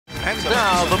And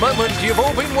now, the moment you've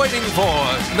all been waiting for.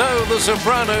 No, The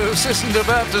Sopranos isn't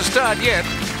about to start yet.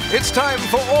 It's time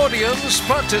for audience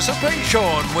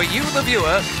Participa-Shaun, where you, the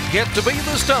viewer, get to be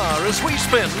the star as we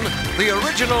spin the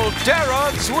original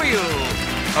Darrod's Wheel.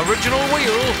 Original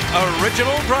wheel,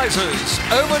 original prizes.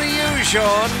 Over to you,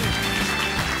 Sean.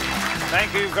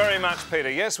 Thank you very much,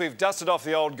 Peter. Yes, we've dusted off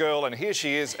the old girl, and here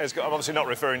she is. I'm obviously not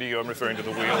referring to you, I'm referring to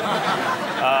the wheel.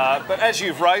 But as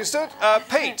you've raised it,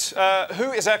 Pete,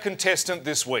 who is our contestant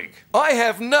this week? I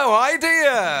have no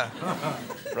idea.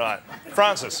 Right.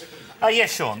 Francis.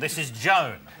 Yes, Sean, this is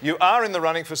Joan. You are in the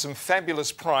running for some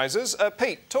fabulous prizes.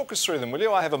 Pete, talk us through them, will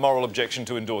you? I have a moral objection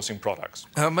to endorsing products.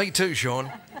 Me too,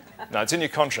 Sean. No, it's in your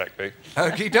contract, Pete.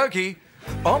 Okie dokie.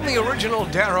 On the original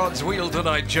Darrod's Wheel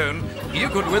tonight, Joan, you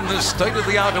could win this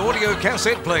state-of-the-art audio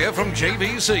cassette player from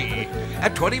JVC.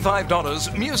 At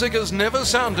 $25, music has never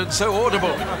sounded so audible.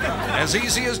 As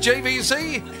easy as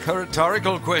JVC? A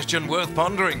rhetorical question worth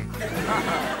pondering.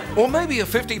 Or maybe a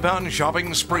 £50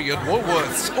 shopping spree at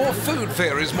Woolworths, or Food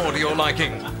Fair is more to your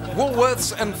liking.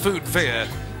 Woolworths and Food Fair.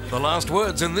 The last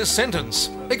words in this sentence,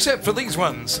 except for these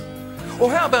ones. Or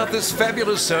how about this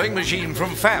fabulous sewing machine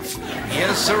from Pfaff?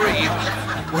 Yes, sirree.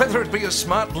 Whether it be a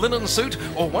smart linen suit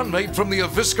or one made from the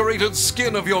eviscerated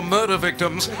skin of your murder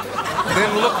victims,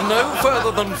 then look no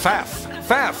further than Pfaff.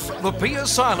 Pfaff, the P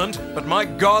is silent, but my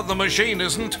God, the machine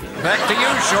isn't. Back to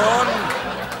you, Sean.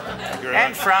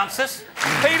 And Francis.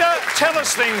 Peter, tell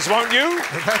us things, won't you?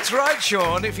 That's right,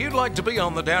 Sean. If you'd like to be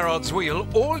on the Darrod's Wheel,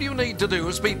 all you need to do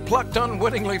is be plucked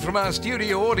unwittingly from our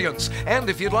studio audience. And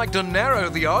if you'd like to narrow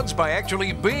the odds by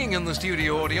actually being in the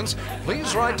studio audience,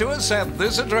 please write to us at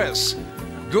this address.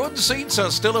 Good seats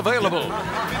are still available,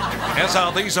 as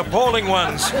are these appalling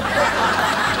ones.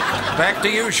 Back to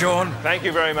you, Sean. Thank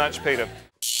you very much, Peter.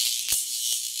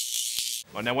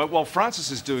 Well, now, while Francis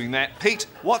is doing that, Pete,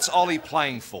 what's Ollie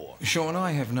playing for? Sean,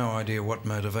 I have no idea what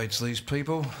motivates these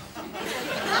people.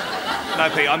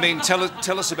 No, Pete, I mean, tell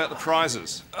us about the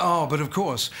prizes. Oh, but of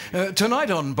course.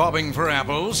 Tonight on Bobbing for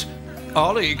Apples,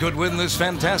 Ollie could win this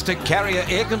fantastic Carrier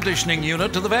air conditioning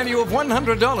unit to the value of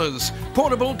 $100.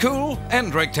 Portable, cool,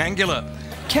 and rectangular.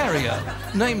 Carrier,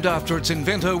 named after its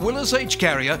inventor Willis H.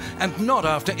 Carrier, and not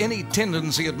after any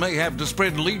tendency it may have to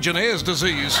spread Legionnaire's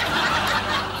disease.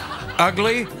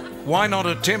 Ugly? Why not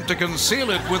attempt to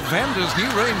conceal it with Vanda's new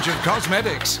range of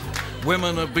cosmetics?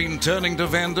 Women have been turning to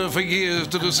Vanda for years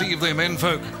to deceive their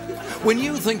menfolk. When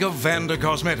you think of Vanda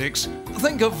Cosmetics,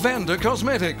 think of Vanda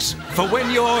Cosmetics, for when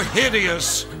you're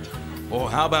hideous. Or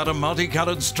how about a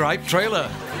multicolored striped trailer?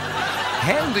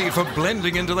 Handy for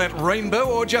blending into that rainbow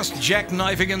or just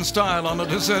jackknifing in style on a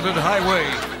deserted highway.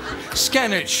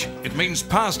 Scanish, it means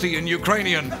pasty in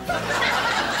Ukrainian.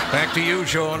 Back to you,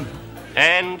 Sean.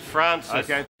 And Francis.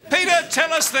 Okay. Peter,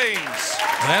 tell us things.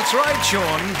 That's right,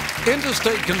 Sean.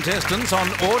 Interstate contestants on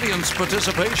Audience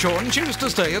Participa-Shaun choose to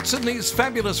stay at Sydney's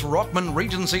fabulous Rockman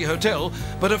Regency Hotel,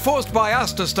 but are forced by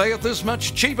us to stay at this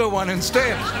much cheaper one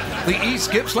instead. The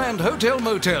East Gippsland Hotel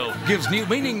Motel gives new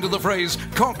meaning to the phrase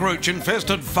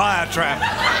cockroach-infested fire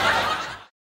trap.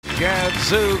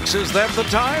 Gadzooks, is that the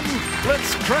time?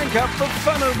 Let's crank up the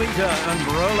funometer and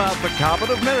roll out the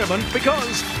carpet of merriment,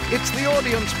 because it's the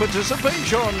Audience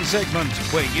Participa-Shaun segment,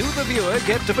 where you, the viewer,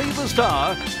 get to be the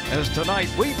star, as tonight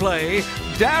we play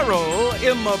Darryl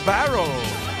in the Barrel.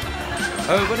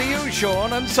 Over to you,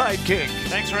 Sean, and Sidekick.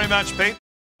 Thanks very much, Pete.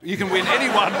 You can win any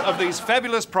one of these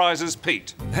fabulous prizes,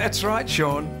 Pete. That's right,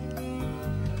 Sean.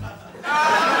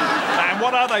 And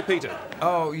what are they, Peter?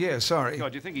 Oh, yeah, sorry.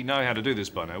 God, you'd think he'd know how to do this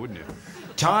by now, wouldn't you?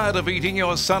 Tired of eating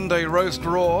your Sunday roast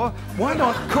raw? Why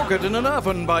not cook it in an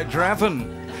oven by Draffin?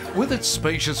 With its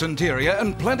spacious interior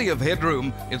and plenty of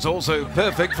headroom, it's also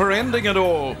perfect for ending it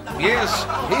all. Yes,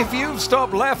 if you've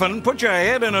stopped laughing, put your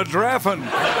head in a Draffin.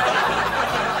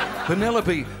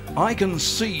 Penelope, I can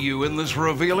see you in this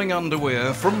revealing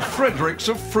underwear from Fredericks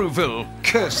of Frueville.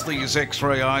 Curse these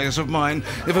X-ray eyes of mine.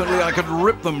 If only I could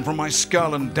rip them from my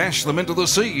skull and dash them into the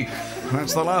sea.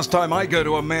 That's the last time I go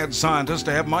to a mad scientist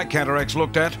to have my cataracts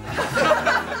looked at.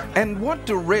 And what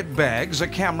do red bags, a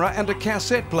camera, and a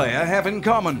cassette player have in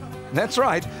common? That's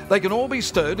right, they can all be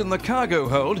stowed in the cargo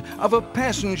hold of a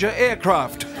passenger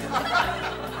aircraft.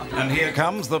 And here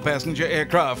comes the passenger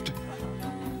aircraft.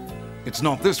 It's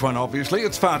not this one, obviously.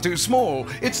 It's far too small.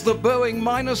 It's the Boeing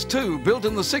 -2, built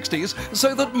in the 60s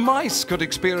so that mice could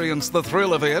experience the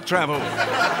thrill of air travel.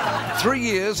 3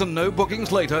 years and no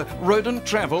bookings later, Rodent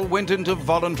Travel went into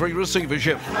voluntary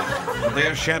receivership.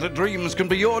 Their shattered dreams can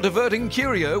be your diverting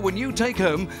curio when you take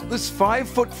home this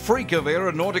 5-foot freak of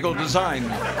aeronautical design.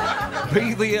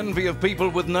 Be the envy of people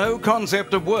with no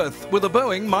concept of worth with a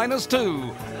Boeing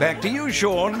 -2. Back to you,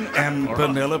 Sean and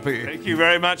Penelope. Thank you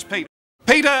very much, Pete.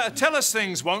 Peter, tell us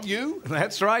things, won't you?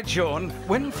 That's right, Sean.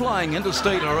 When flying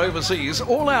interstate or overseas,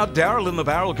 all our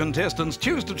Darryl-in-the-Barrel contestants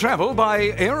choose to travel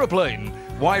by aeroplane.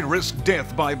 Why risk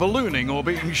death by ballooning or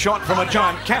being shot from a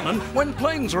giant cannon when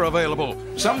planes are available?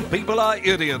 Some people are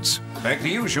idiots. Back to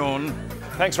you, Sean.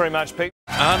 Thanks very much, Pete.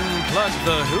 Unplug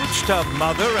the hooch tub,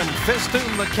 mother, and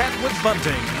festoon the cat with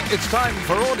bunting. It's time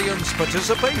for audience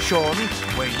Participa-Shaun,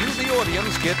 where you, the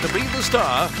audience, get to be the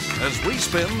star as we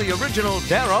spin the original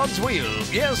Darrod's wheel.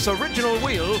 Yes, original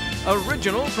wheel,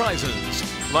 original prizes.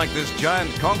 Like this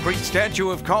giant concrete statue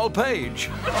of Carl Page.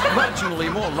 Marginally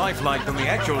more lifelike than the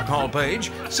actual Carl Page,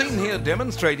 seen here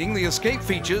demonstrating the escape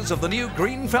features of the new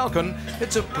Green Falcon.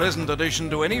 It's a pleasant addition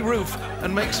to any roof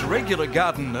and makes regular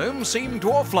garden gnomes seem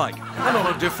dwarf-like and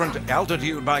on a different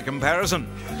altitude by comparison.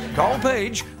 Carl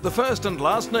Page, the first and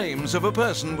last names of a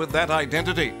person with that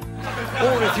identity.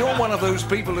 Or if you're one of those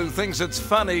people who thinks it's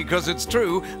funny because it's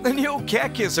true, then you'll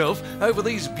cack yourself over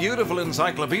these beautiful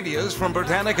encyclopedias from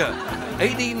Britannica.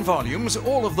 18 volumes,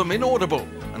 all of them inaudible.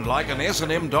 And like an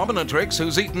S&M dominatrix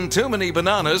who's eaten too many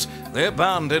bananas, they're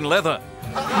bound in leather.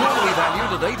 Normally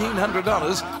valued at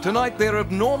 $1,800, tonight they're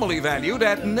abnormally valued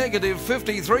at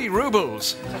 -53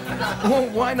 rubles. Well,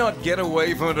 why not get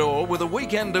away from it all with a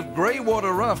weekend of grey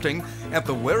water rafting at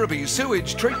the Werribee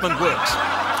Sewage Treatment Works?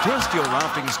 Test your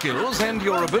rafting skills and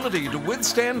your ability to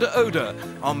withstand odour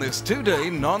on this 2-day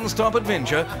non-stop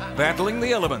adventure battling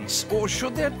the elements. Or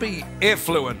should that be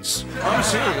effluence? I'm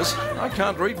serious, I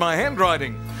can't read my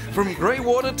handwriting. From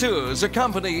Greywater Tours, a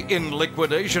company in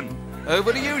liquidation.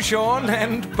 Over to you, Sean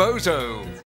and Bozo.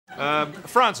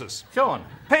 Francis. Sean.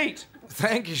 Pete.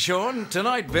 Thank you, Sean.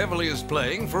 Tonight, Beverly is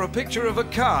playing for a picture of a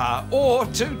car or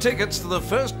 2 tickets to the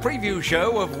first preview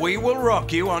show of We Will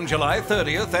Rock You on July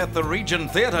 30th at the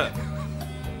Regent Theatre.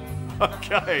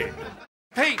 Okay.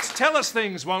 Pete, tell us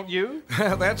things, won't you?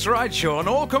 That's right, Sean.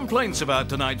 All complaints about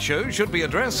tonight's show should be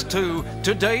addressed to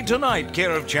Today Tonight,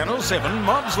 care of Channel 7,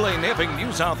 Mobs Lane, Epping,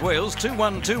 New South Wales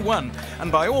 2121.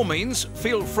 And by all means,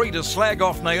 feel free to slag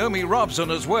off Naomi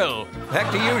Robson as well.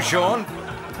 Back to you, Sean.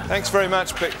 Thanks very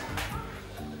much, Pete.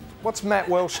 What's Matt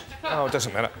Welsh? Oh, it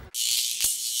doesn't matter.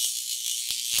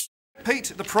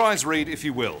 Pete, the prize read, if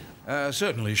you will.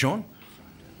 Certainly, Sean.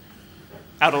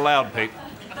 Out aloud, Pete.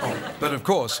 Oh, but of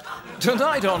course,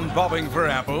 tonight on Bobbing for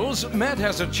Apples, Matt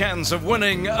has a chance of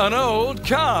winning an old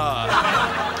car.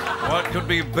 What could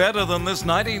be better than this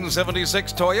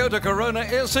 1976 Toyota Corona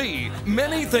SE?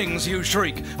 Many things, you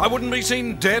shriek. I wouldn't be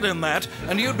seen dead in that,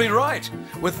 and you'd be right.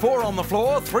 With 4 on the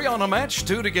floor, 3 on a match,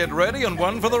 2 to get ready, and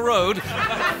 1 for the road.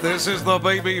 This is the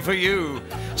baby for you.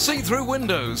 See-through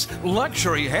windows,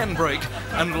 luxury handbrake,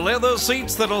 and leather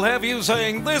seats that'll have you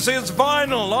saying, "This is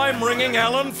vinyl, I'm ringing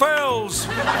Alan Fells."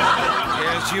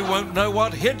 Yes, you won't know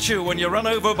what hit you when you're run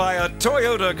over by a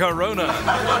Toyota Corona.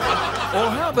 Or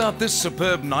how about this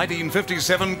superb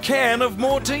 1957 can of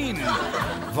Mortine?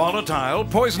 Volatile,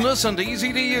 poisonous, and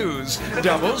easy to use.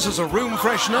 Doubles as a room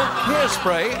freshener,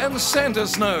 hairspray, and Santa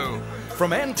snow.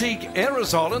 From Antique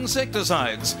Aerosol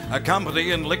Insecticides, a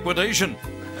company in liquidation.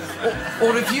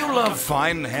 Or if you love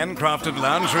fine handcrafted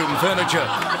lounge room furniture,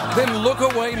 then look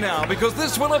away now because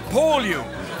this will appall you.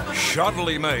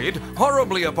 Shoddily made,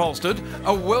 horribly upholstered,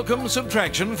 a welcome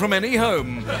subtraction from any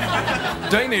home.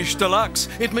 Danish Deluxe,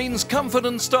 it means comfort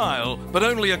and style, but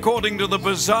only according to the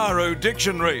Bizarro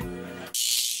Dictionary.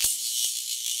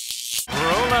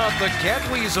 Roll out the cat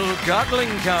weasel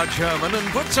gargling couch, Herman, and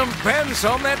put some pants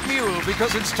on that mule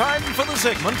because it's time for the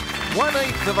segment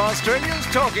 1/8 of Australia's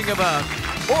talking about.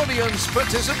 Audience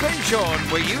Participa-Shaun,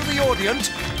 where you, the audience,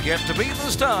 get to be the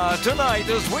star tonight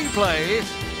as we play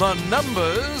The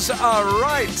Numbers Are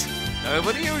Right.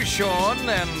 Over to you, Sean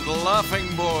and Laughing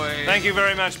Boy. Thank you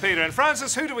very much, Peter. And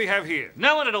Francis, who do we have here?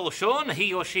 No one at all, Sean.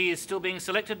 He or she is still being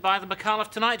selected by the Micallef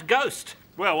Tonight Ghost.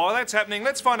 Well, while that's happening,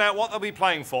 let's find out what they'll be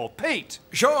playing for. Pete.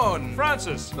 Sean.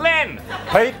 Francis. Len.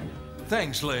 Pete.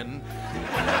 Thanks, Lynn.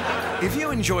 If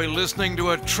you enjoy listening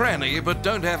to a tranny but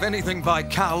don't have anything by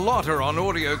Carlotta on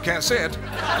audio cassette,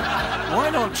 why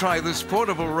not try this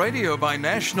portable radio by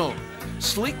National?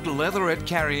 Sleek leatherette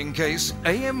carrying case,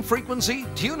 AM frequency,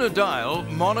 tuner dial,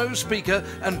 mono speaker,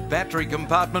 and battery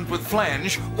compartment with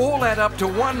flange all add up to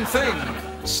one thing.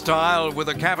 style with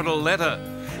a capital letter,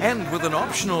 and with an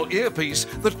optional earpiece,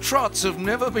 the trots have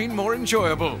never been more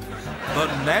enjoyable. The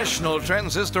National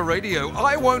Transistor Radio.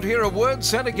 I won't hear a word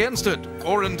said against it,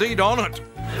 or indeed on it.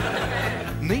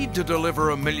 Need to deliver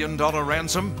 $1 million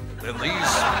ransom? Then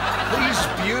these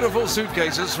beautiful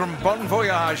suitcases from Bon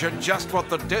Voyage are just what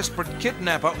the desperate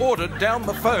kidnapper ordered down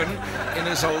the phone in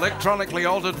his electronically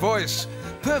altered voice.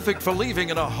 Perfect for leaving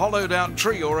in a hollowed out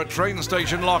tree or a train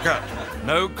station locker.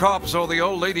 No cops or the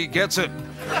old lady gets it.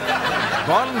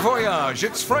 Bon Voyage,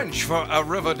 it's French for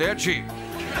arrivederci.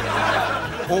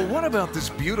 Or what about this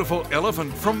beautiful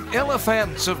elephant from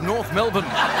Elephants of North Melbourne?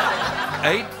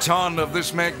 8 ton of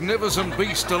this magnificent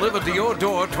beast delivered to your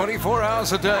door 24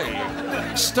 hours a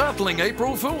day. Startling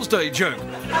April Fool's Day joke.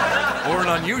 Or an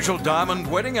unusual diamond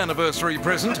wedding anniversary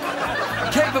present,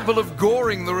 capable of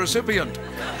goring the recipient.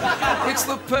 It's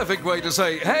the perfect way to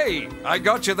say, hey, I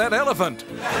got you that elephant.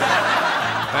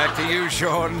 Back to you,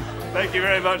 Sean. Thank you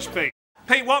very much, Pete.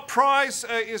 Pete, what prize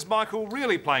is Michael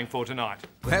really playing for tonight?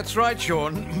 That's right,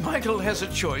 Sean. Michael has a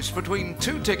choice between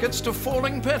 2 tickets to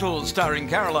Falling Petals starring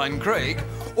Caroline Craig,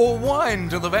 or wine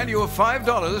to the value of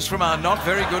 $5 from our not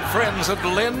very good friends at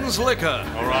Len's Liquor.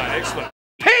 All right, excellent.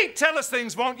 Pete, tell us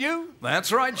things, won't you?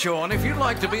 That's right, Sean. If you'd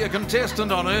like to be a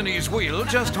contestant on Ernie's Wheel,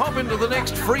 just hop into the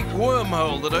next freak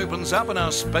wormhole that opens up in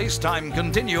our space-time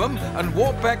continuum and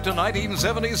walk back to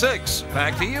 1976.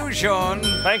 Back to you, Sean.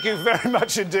 Thank you very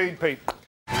much indeed, Pete.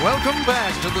 Welcome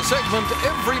back to the segment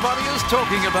everybody is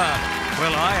talking about.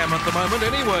 Well, I am at the moment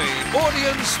anyway.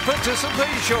 Audience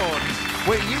Participa-Shaun,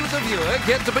 where you, the viewer,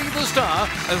 get to be the star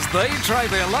as they try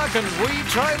their luck and we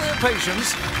try their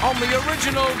patience on the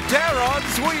original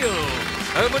Darrod's Wheel.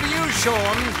 Over to you,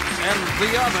 Sean, and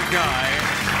the other guy.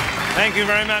 Thank you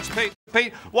very much, Pete.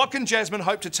 Pete, what can Jasmine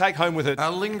hope to take home with her?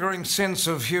 A lingering sense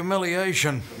of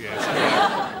humiliation.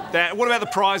 Yes. What about the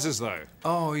prizes, though?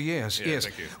 Oh, yes, yes.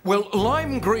 Thank you. Well,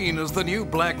 lime green is the new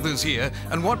black this year,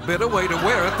 and what better way to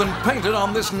wear it than painted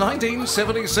on this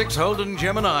 1976 Holden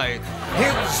Gemini?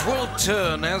 Heads will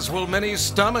turn, as will many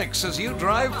stomachs, as you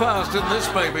drive past in this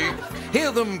baby.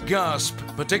 Hear them gasp,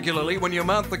 particularly when you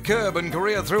mount the curb and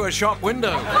career through a shop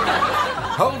window.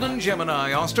 Holden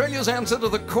Gemini, Australia's answer to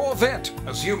the Corvette,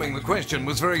 assuming the question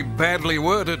was very badly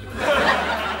worded.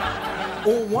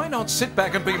 Or why not sit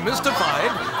back and be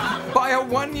mystified by a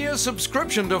 1-year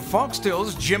subscription to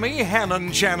Foxtel's Jimmy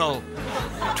Hannon channel?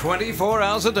 24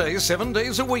 hours a day, 7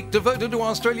 days a week, devoted to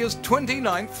Australia's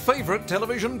 29th favourite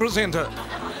television presenter.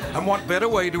 And what better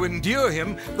way to endure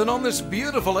him than on this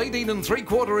beautiful 18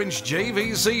 3/4-inch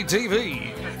JVC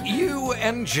TV? U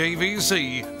and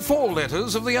JVC, 4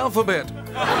 letters of the alphabet.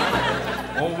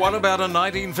 Or what about a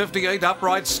 1958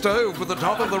 upright stove with the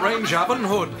top-of-the-range oven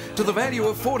hood to the value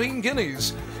of 14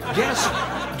 guineas?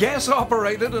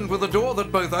 Gas-operated and with a door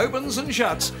that both opens and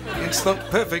shuts. It's the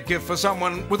perfect gift for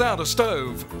someone without a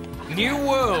stove. New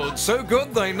World, so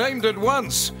good they named it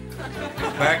once.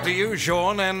 Back to you,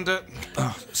 Sean, and...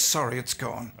 oh, sorry, it's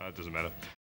gone. It doesn't matter.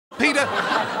 Peter,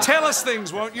 tell us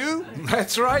things, won't you?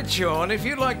 That's right, Sean. If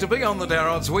you'd like to be on the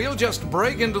Darrod's Wheel, just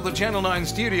break into the Channel 9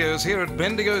 studios here at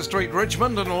Bendigo Street,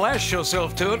 Richmond, and lash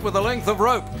yourself to it with a length of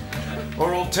rope.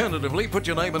 Or alternatively, put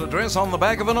your name and address on the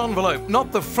back of an envelope,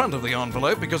 not the front of the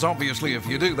envelope, because obviously if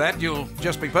you do that, you'll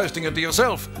just be posting it to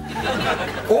yourself.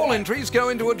 All entries go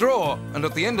into a drawer, and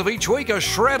at the end of each week, a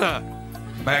shredder.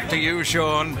 Back to you,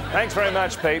 Sean. Thanks very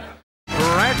much, Pete.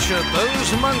 Ratchet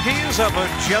those monkeys up a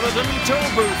gelatin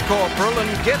toll booth, Corporal,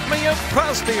 and get me a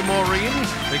pasty, Maureen,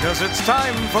 because it's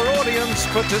time for Audience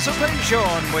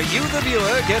Participa-Shaun, where you, the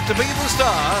viewer, get to be the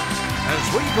star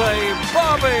as we play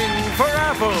Bobbing for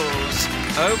Apples.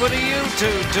 Over to you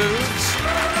two dudes.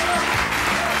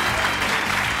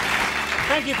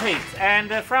 Thank you, Pete. And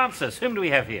Francis, whom do we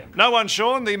have here? No one,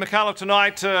 Sean. The Micallef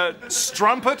Tonight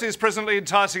strumpet is presently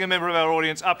enticing a member of our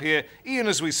audience up here, Ian,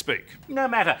 as we speak. No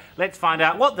matter. Let's find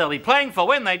out what they'll be playing for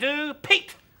when they do.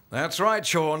 Pete! That's right,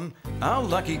 Sean. Our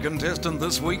lucky contestant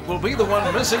this week will be the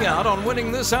one missing out on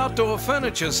winning this outdoor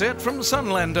furniture set from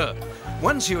Sunlander.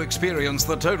 Once you experience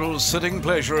the total sitting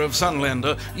pleasure of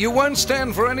Sunlander, you won't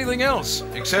stand for anything else,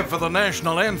 except for the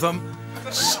national anthem.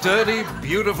 Sturdy,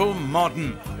 beautiful,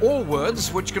 modern. All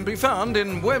words which can be found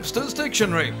in Webster's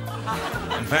Dictionary.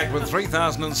 In fact, with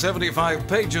 3,075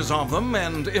 pages of them,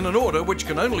 and in an order which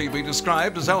can only be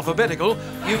described as alphabetical,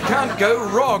 you can't go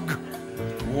wrong.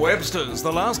 Webster's,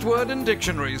 the last word in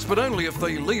dictionaries, but only if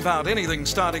they leave out anything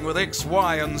starting with X,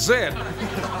 Y, and Z.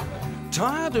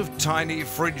 Tired of tiny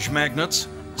fridge magnets?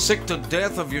 Sick to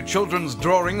death of your children's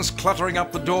drawings cluttering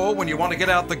up the door when you want to get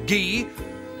out the ghee?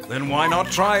 Then why not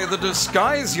try the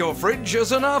disguise your fridge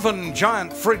as an oven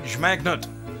giant fridge magnet?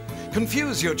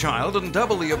 Confuse your child and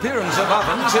double the appearance of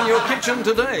ovens in your kitchen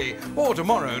today, or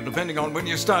tomorrow, depending on when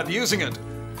you start using it.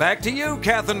 Back to you,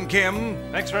 Kath and Kim.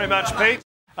 Thanks very much, Pete.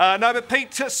 No, but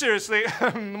Pete, seriously,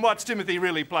 what's Timothy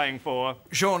really playing for?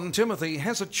 Sean, Timothy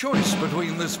has a choice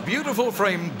between this beautiful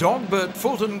framed Dogbert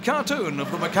Fulton cartoon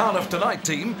of the Micallef Tonight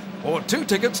team or 2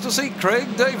 tickets to see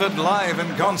Craig David live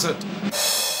in concert.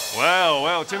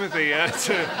 Well, Timothy, it's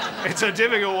a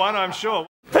difficult one, I'm sure.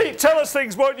 Pete, tell us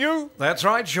things, won't you? That's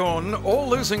right, Sean. All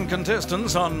losing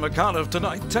contestants on Micallef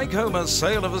Tonight take home a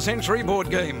Sale of a Century board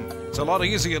game. It's a lot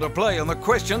easier to play and the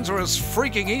questions are as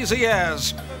freaking easy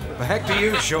as... Back to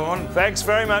you, Sean. Thanks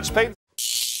very much, Pete.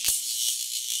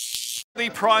 The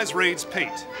prize reads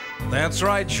Pete. That's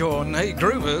right, Sean. Hey,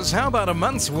 Groovers, how about a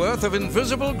month's worth of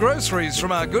invisible groceries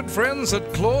from our good friends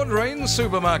at Claude Rains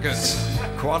Supermarkets?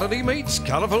 Quality meats,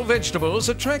 colourful vegetables,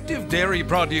 attractive dairy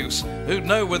produce. Who'd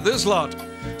know with this lot?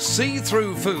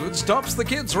 See-through food stops the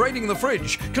kids raiding the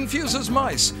fridge, confuses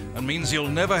mice, and means you'll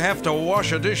never have to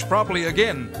wash a dish properly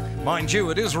again. Mind you,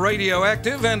 it is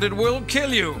radioactive and it will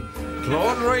kill you.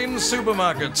 Claude Rains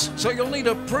Supermarkets, so you'll need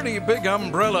a pretty big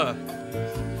umbrella.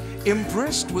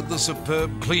 Impressed with the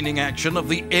superb cleaning action of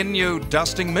the Enyo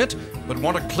dusting mitt, but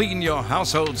want to clean your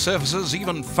household surfaces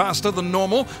even faster than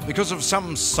normal because of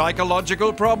some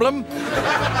psychological problem?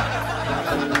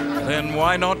 Then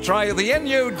why not try the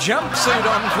Enyo jumpsuit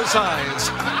on for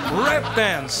size? Rap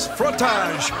dance,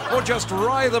 frottage, or just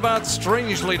writhe about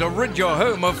strangely to rid your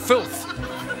home of filth.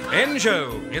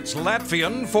 Enjo, it's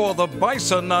Latvian for the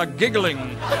bison are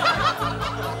giggling.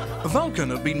 Vulcan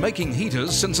have been making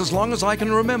heaters since as long as I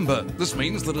can remember. This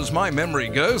means that as my memory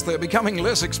goes, they're becoming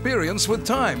less experienced with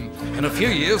time. In a few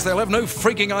years, they'll have no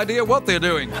freaking idea what they're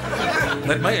doing.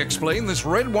 That may explain this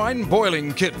red wine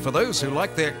boiling kit for those who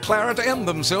like their claret and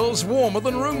themselves warmer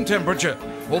than room temperature.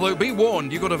 Although be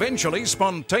warned, you could eventually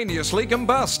spontaneously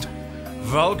combust.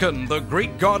 Vulcan, the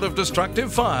Greek god of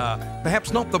destructive fire.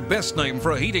 Perhaps not the best name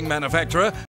for a heating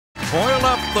manufacturer. Boil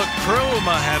up the krill,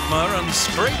 Mahatma, and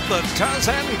scrape the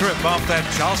Tarzan grip off that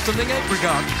Charlestoning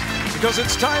apricot. Because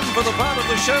it's time for the part of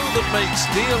the show that makes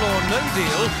Deal or No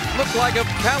Deal look like a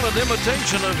pallid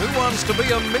imitation of Who Wants to Be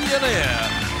a Millionaire.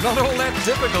 Not all that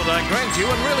difficult, I grant you,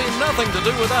 and really nothing to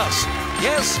do with us.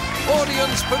 Yes,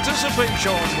 audience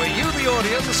participation, where you, the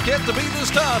audience, get to be the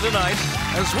star tonight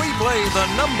as we play The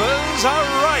Numbers Are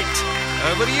Right.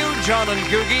 Over to you, John and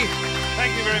Googie.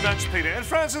 Thank you very much, Peter. And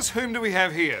Francis, whom do we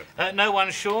have here? No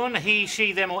one, Sean. He,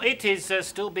 she, them or it is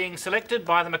still being selected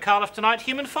by the Micallef Tonight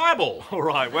Human Fireball. All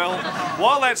right, well,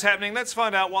 while that's happening, let's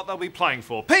find out what they'll be playing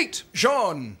for. Pete!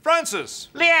 Sean! Francis!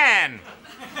 Leanne!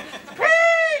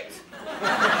 Pete!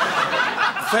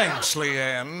 Thanks,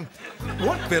 Leanne.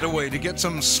 What better way to get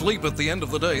some sleep at the end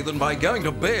of the day than by going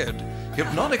to bed?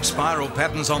 Hypnotic spiral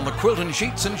patterns on the quilt and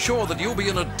sheets ensure that you'll be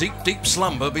in a deep, deep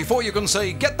slumber before you can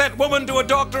say, "Get that woman to a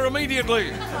doctor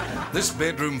immediately!" This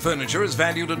bedroom furniture is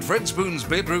valued at Fred Spoon's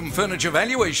Bedroom Furniture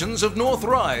Valuations of North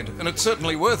Ryde, and it's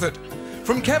certainly worth it.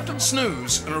 From Captain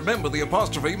Snooze, and remember the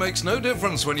apostrophe makes no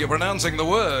difference when you're pronouncing the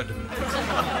word.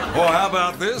 Or how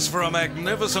about this for a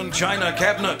magnificent china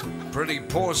cabinet? Pretty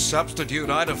poor substitute,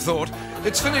 I'd have thought.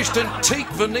 It's finished in teak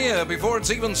veneer before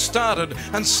it's even started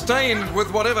and stained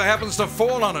with whatever happens to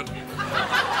fall on it.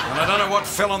 And I don't know what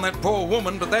fell on that poor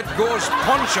woman, but that gauze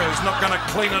poncho's not going to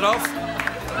clean it off.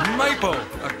 Maple,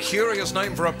 a curious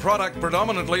name for a product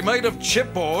predominantly made of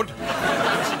chipboard.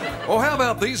 Or how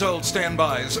about these old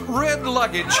standbys? Red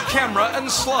luggage, camera and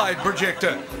slide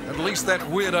projector. At least that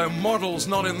weirdo model's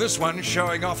not in this one,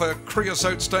 showing off a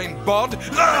creosote-stained bod.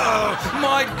 Oh,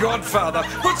 my godfather!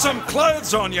 Put some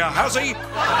clothes on, you hussy! Or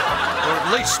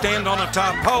at least stand on a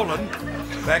tarpaulin.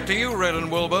 Back to you, Red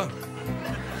and Wilbur.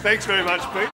 Thanks very much,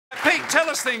 Pete. Pete, tell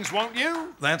us things, won't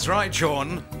you? That's right,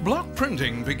 Sean. Block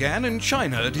printing began in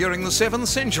China during the 7th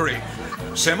century.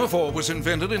 Semaphore was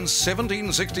invented in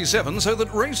 1767 so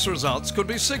that race results could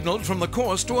be signalled from the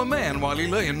course to a man while he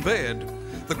lay in bed.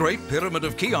 The Great Pyramid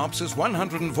of Cheops is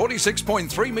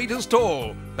 146.3 metres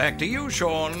tall. Back to you,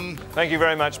 Sean. Thank you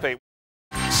very much, Pete.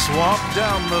 Swap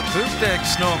down the poop deck,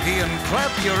 Snorky, and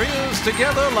clap your ears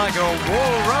together like a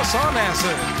walrus on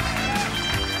acid.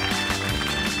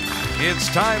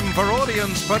 It's time for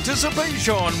audience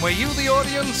participation, where you, the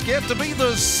audience, get to be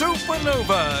the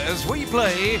supernova as we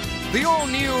play the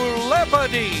all-new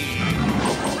Leopardy.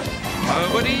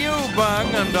 Over to you, Bung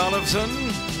and Olafson.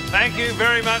 Thank you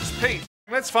very much, Pete.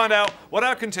 Let's find out what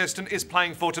our contestant is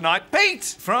playing for tonight.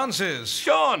 Pete! Francis.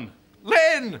 Sean.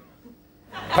 Len.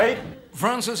 Pete.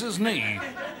 Francis's knee.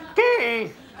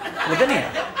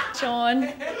 Livinia.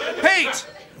 Sean. Pete!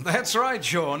 That's right,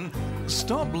 Sean.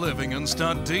 Stop living and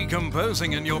start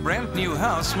decomposing in your brand new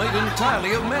house made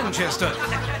entirely of Manchester.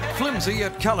 Flimsy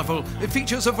yet colourful, it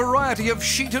features a variety of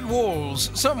sheeted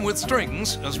walls, some with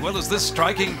strings, as well as this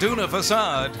striking Doona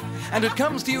facade. And it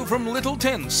comes to you from little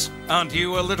tents. Aren't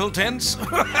you a little tense?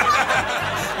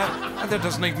 That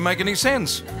doesn't even make any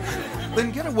sense.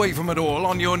 Then get away from it all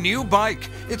on your new bike.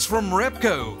 It's from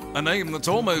Repco, a name that's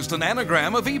almost an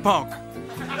anagram of epoch.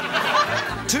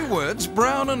 2 words,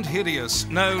 brown and hideous.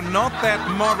 No, not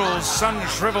that model's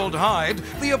sun-shriveled hide,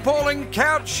 the appalling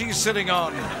couch she's sitting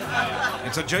on.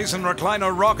 It's a Jason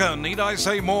recliner rocker, need I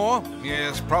say more?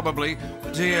 Yes, probably.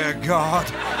 Dear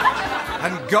God.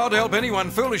 And God help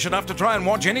anyone foolish enough to try and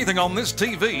watch anything on this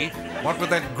TV. What with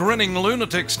that grinning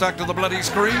lunatic stuck to the bloody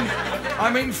screen?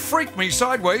 I mean, freak me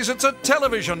sideways, it's a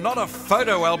television, not a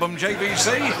photo album,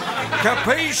 JVC.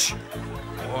 Capiche?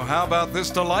 Or how about this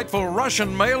delightful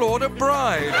Russian mail-order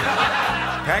bride?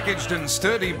 Packaged in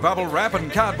sturdy bubble wrap and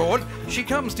cardboard, she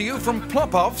comes to you from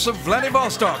Plop-Offs of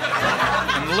Vladivostok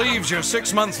and leaves you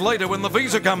 6 months later when the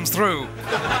visa comes through.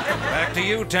 Back to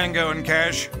you, Tango and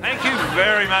Cash. Thank you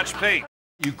very much, Pete.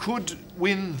 You could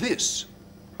win this.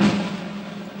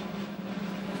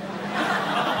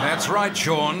 That's right,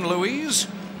 Shaun. Louise,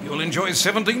 you'll enjoy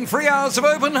 17 free hours of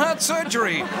open heart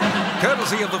surgery,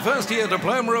 courtesy of the first-year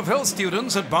diploma of health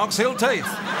students at Box Hill TAFE.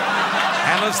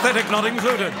 Anaesthetic not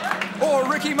included. Or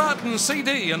Ricky Martin's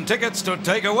CD and tickets to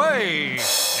take away.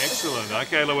 Excellent.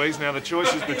 OK, Louise, now the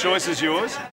choice is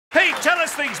yours. Pete, tell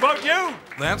us things, won't you?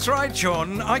 That's right,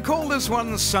 Shaun. I call this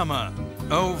one Summer.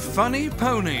 Oh, funny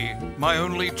pony, my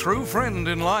only true friend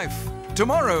in life.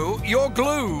 Tomorrow, you're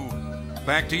glue.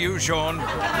 Back to you, Shaun.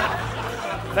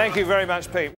 Thank you very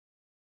much, Pete.